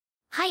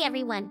Hi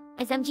everyone,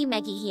 SMG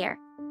Meggy here.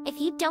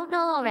 If you don't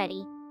know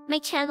already, my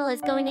channel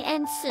is going to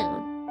end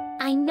soon.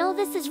 I know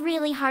this is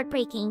really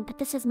heartbreaking, but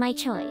this is my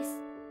choice.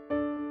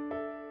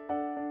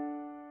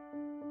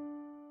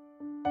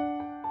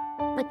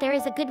 But there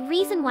is a good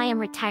reason why I'm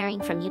retiring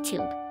from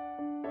YouTube.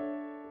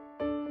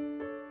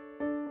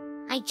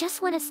 I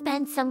just want to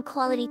spend some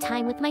quality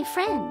time with my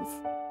friends.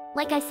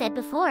 Like I said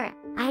before,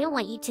 I don't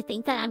want you to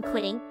think that I'm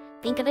quitting.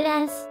 Think of it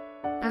as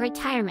a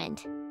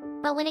retirement.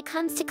 But when it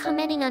comes to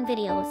commenting on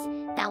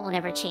videos, that won't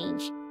ever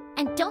change.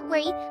 And don't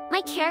worry,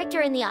 my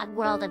character in the odd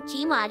world of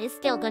Gmod is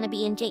still gonna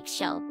be in Jake's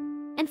show.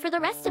 And for the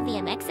rest of the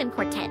MXM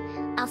quartet,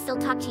 I'll still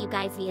talk to you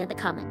guys via the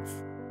comments.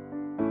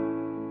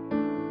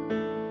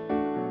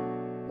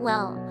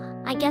 Well,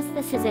 I guess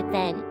this is it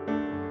then.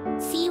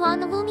 See you on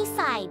the Woomy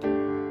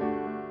Side.